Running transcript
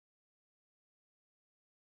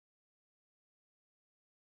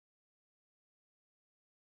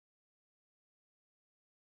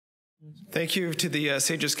Thank you to the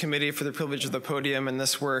SAGES committee for the privilege of the podium in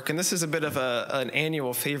this work. And this is a bit of an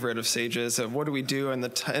annual favorite of SAGES of what do we do in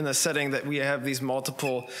the setting that we have these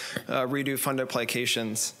multiple redo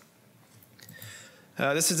fundoplications.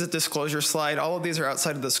 This is a disclosure slide. All of these are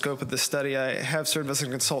outside of the scope of the study. I have served as a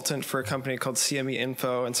consultant for a company called CME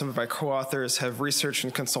Info, and some of my co-authors have research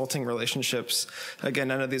and consulting relationships. Again,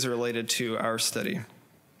 none of these are related to our study.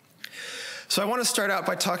 So I want to start out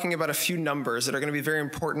by talking about a few numbers that are going to be very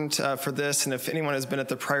important for this, and if anyone has been at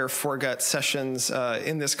the prior Foregut sessions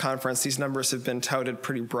in this conference, these numbers have been touted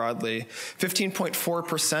pretty broadly.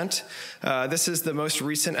 15.4%, this is the most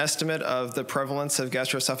recent estimate of the prevalence of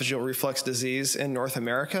gastroesophageal reflux disease in North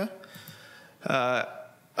America.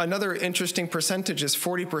 Another interesting percentage is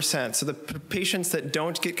 40%, so the patients that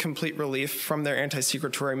don't get complete relief from their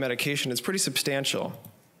antisecretory medication is pretty substantial.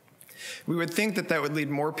 We would think that that would lead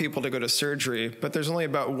more people to go to surgery, but there's only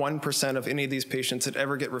about 1% of any of these patients that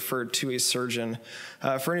ever get referred to a surgeon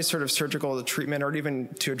for any sort of surgical treatment or even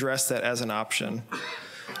to address that as an option.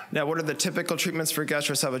 Now, what are the typical treatments for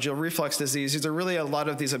gastroesophageal reflux disease? These are really a lot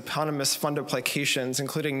of these eponymous fundoplications,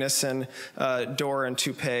 including Nissen, Dor, and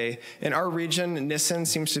Toupet. In our region, Nissen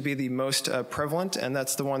seems to be the most prevalent, and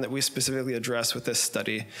that's the one that we specifically address with this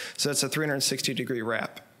study. So it's a 360-degree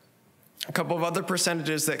wrap. A couple of other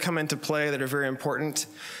percentages that come into play that are very important.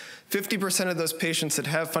 50% of those patients that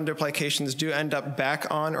have fundoplications do end up back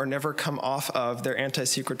on or never come off of their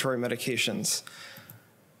antisecretory medications.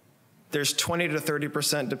 There's 20 to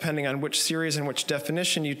 30%, depending on which series and which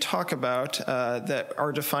definition you talk about, that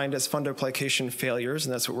are defined as fundoplication failures,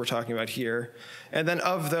 and that's what we're talking about here. And then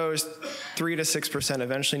of those, 3 to 6%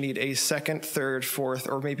 eventually need a second, third, fourth,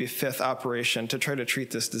 or maybe fifth operation to try to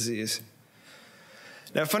treat this disease.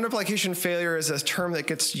 Now, fundoplication failure is a term that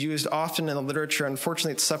gets used often in the literature.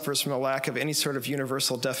 Unfortunately, it suffers from a lack of any sort of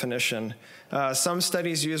universal definition. Some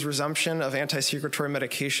studies use resumption of antisecretory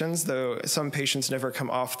medications, though some patients never come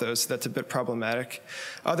off those, so that's a bit problematic.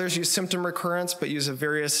 Others use symptom recurrence, but use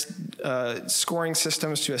various scoring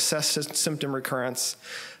systems to assess symptom recurrence,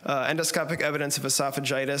 endoscopic evidence of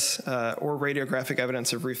esophagitis, or radiographic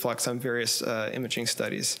evidence of reflux on various imaging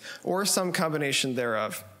studies, or some combination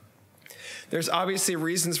thereof. There's obviously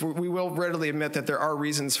reasons, we will readily admit that there are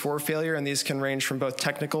reasons for failure, and these can range from both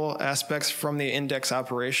technical aspects from the index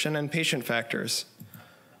operation and patient factors.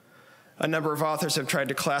 A number of authors have tried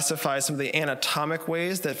to classify some of the anatomic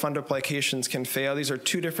ways that fundoplications can fail. These are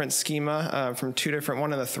two different schema from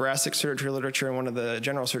one in the thoracic surgery literature and one in the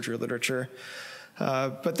general surgery literature.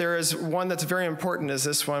 But there is one that's very important is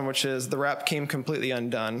this one, which is the wrap came completely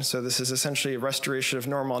undone. So this is essentially a restoration of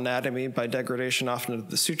normal anatomy by degradation often of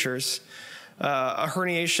the sutures. A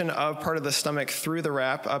herniation of part of the stomach through the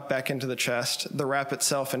wrap up back into the chest, the wrap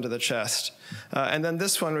itself into the chest. And then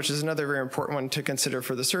this one, which is another very important one to consider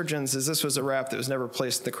for the surgeons, is this was a wrap that was never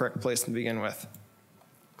placed in the correct place to begin with.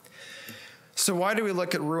 So why do we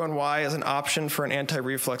look at Roux-en-Y as an option for an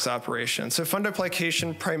anti-reflux operation? So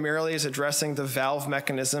fundoplication primarily is addressing the valve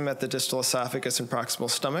mechanism at the distal esophagus and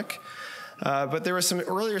proximal stomach. But there were some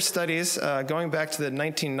earlier studies going back to the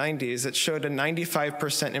 1990s that showed a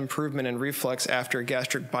 95% improvement in reflux after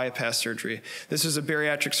gastric bypass surgery. This was a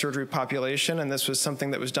bariatric surgery population, and this was something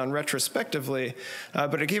that was done retrospectively,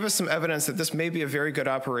 but it gave us some evidence that this may be a very good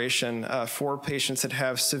operation for patients that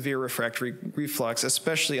have severe refractory reflux,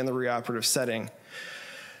 especially in the reoperative setting.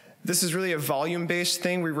 This is really a volume-based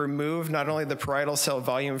thing. We remove not only the parietal cell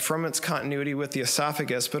volume from its continuity with the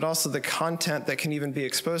esophagus, but also the content that can even be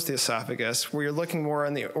exposed to the esophagus, where you're looking more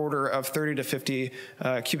on the order of 30 to 50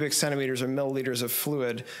 cubic centimeters or milliliters of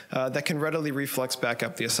fluid that can readily reflux back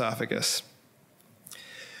up the esophagus.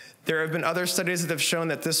 There have been other studies that have shown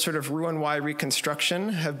that this sort of Roux-en-Y reconstruction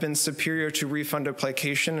have been superior to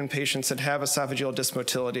refundoplication in patients that have esophageal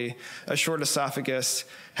dysmotility, a short esophagus,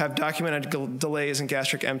 have documented delays in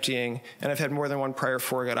gastric emptying, and have had more than one prior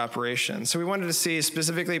foregut operation. So we wanted to see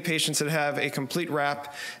specifically patients that have a complete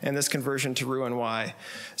wrap and this conversion to Roux-en-Y.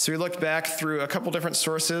 So we looked back through a couple different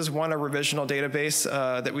sources, one a revisional database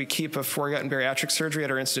that we keep of foregut and bariatric surgery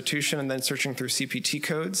at our institution, and then searching through CPT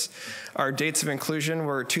codes. Our dates of inclusion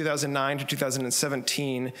were 2009 to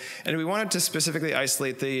 2017, and we wanted to specifically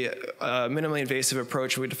isolate the minimally invasive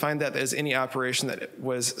approach. We defined that as any operation that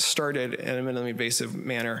was started in a minimally invasive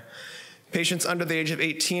manner. Patients under the age of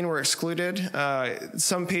 18 were excluded.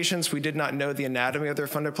 Some patients, we did not know the anatomy of their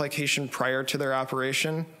fundoplication prior to their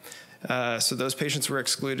operation. So those patients were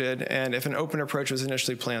excluded, and if an open approach was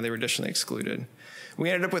initially planned, they were additionally excluded. We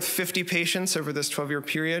ended up with 50 patients over this 12-year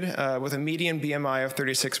period with a median BMI of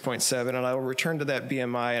 36.7, and I will return to that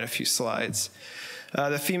BMI in a few slides.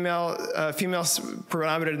 The females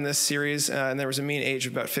predominated in this series, and there was a mean age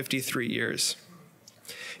of about 53 years.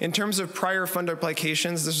 In terms of prior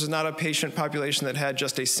fundoplications, this was not a patient population that had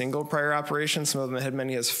just a single prior operation. Some of them had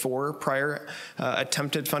many as 4 prior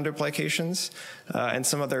attempted fundoplications, and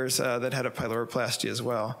some others that had a pyloroplasty as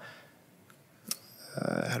well.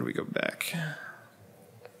 How do we go back?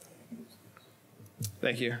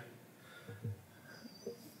 Thank you.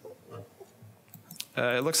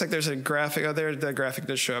 It looks like there's a graphic. Oh, there, the graphic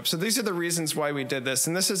does show up. So these are the reasons why we did this.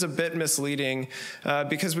 And this is a bit misleading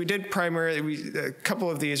because we did primarily, a couple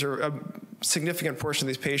of these, or a significant portion of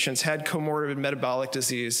these patients had comorbid metabolic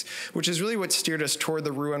disease, which is really what steered us toward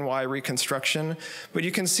the Roux-en-Y reconstruction. But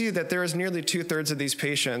you can see that there is nearly 2/3 of these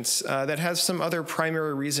patients that have some other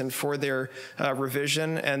primary reason for their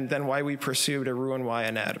revision, and then why we pursued a Roux-en-Y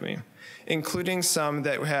anatomy, including some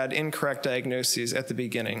that had incorrect diagnoses at the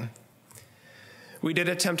beginning. We did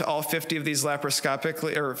attempt all 50 of these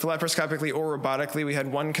laparoscopically or robotically. We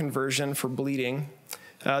had 1 conversion for bleeding.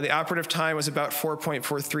 The operative time was about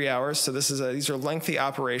 4.43 hours, so these are lengthy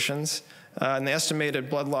operations, and the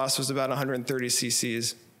estimated blood loss was about 130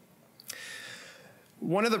 cc's.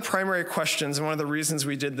 One of the primary questions and one of the reasons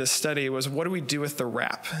we did this study was, what do we do with the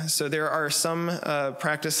wrap? So there are some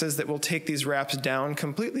practices that will take these wraps down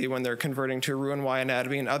completely when they're converting to a Roux-en-Y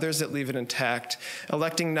anatomy, and others that leave it intact,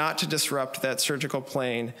 electing not to disrupt that surgical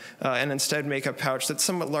plane and instead make a pouch that's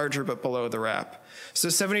somewhat larger but below the wrap. So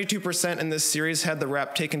 72% in this series had the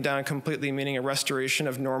wrap taken down completely, meaning a restoration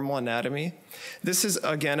of normal anatomy. This is,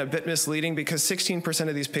 again, a bit misleading because 16%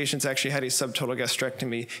 of these patients actually had a subtotal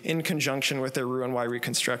gastrectomy in conjunction with their Roux-en-Y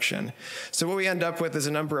reconstruction. So what we end up with is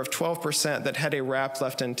a number of 12% that had a wrap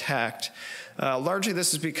left intact. Largely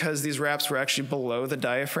this is because these wraps were actually below the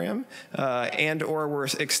diaphragm and or were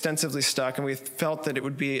extensively stuck, and we felt that it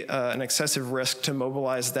would be an excessive risk to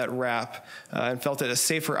mobilize that wrap and felt it a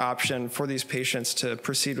safer option for these patients to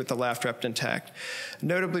proceed with the lap wrapped intact.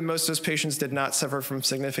 Notably, most of those patients did not suffer from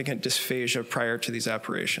significant dysphagia prior to these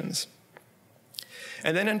operations.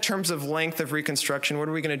 And then in terms of length of reconstruction, what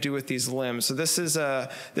are we going to do with these limbs? So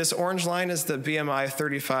this orange line is the BMI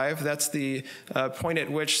 35. That's the point at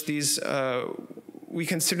which these we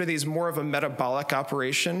consider these more of a metabolic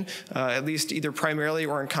operation, at least either primarily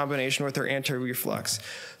or in combination with their anti-reflux.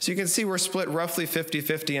 So you can see we're split roughly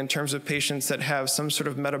 50-50 in terms of patients that have some sort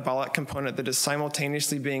of metabolic component that is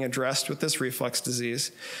simultaneously being addressed with this reflux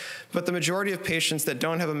disease. But the majority of patients that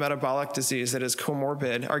don't have a metabolic disease that is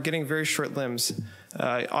comorbid are getting very short limbs,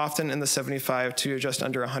 often in the 75 to just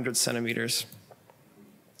under 100 centimeters.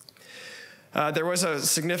 There was a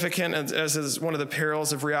significant, as is one of the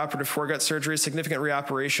perils of reoperative foregut surgery, significant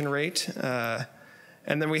reoperation rate.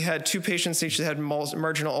 And then we had 2 patients each that had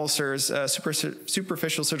marginal ulcers,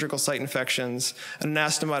 superficial surgical site infections, an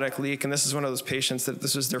anastomotic leak, and this is one of those patients that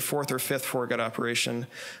this was their 4th or 5th foregut operation.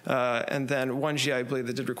 And then 1 GI bleed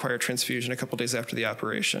that did require transfusion a couple days after the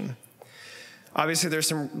operation. Obviously, there's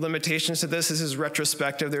some limitations to this. This is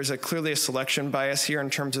retrospective. There's clearly a selection bias here in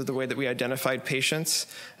terms of the way that we identified patients.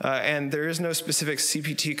 And there is no specific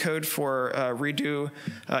CPT code for redo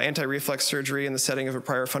anti-reflux surgery in the setting of a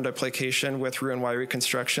prior fundoplication with Roux-en-Y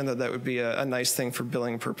reconstruction, though that would be a nice thing for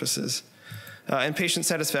billing purposes. And patient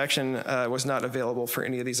satisfaction was not available for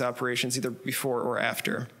any of these operations, either before or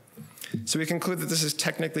after. So we conclude that this is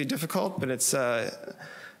technically difficult, but it's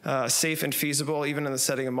safe and feasible, even in the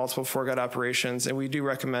setting of multiple foregut operations, and we do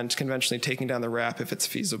recommend conventionally taking down the wrap if it's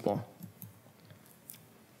feasible.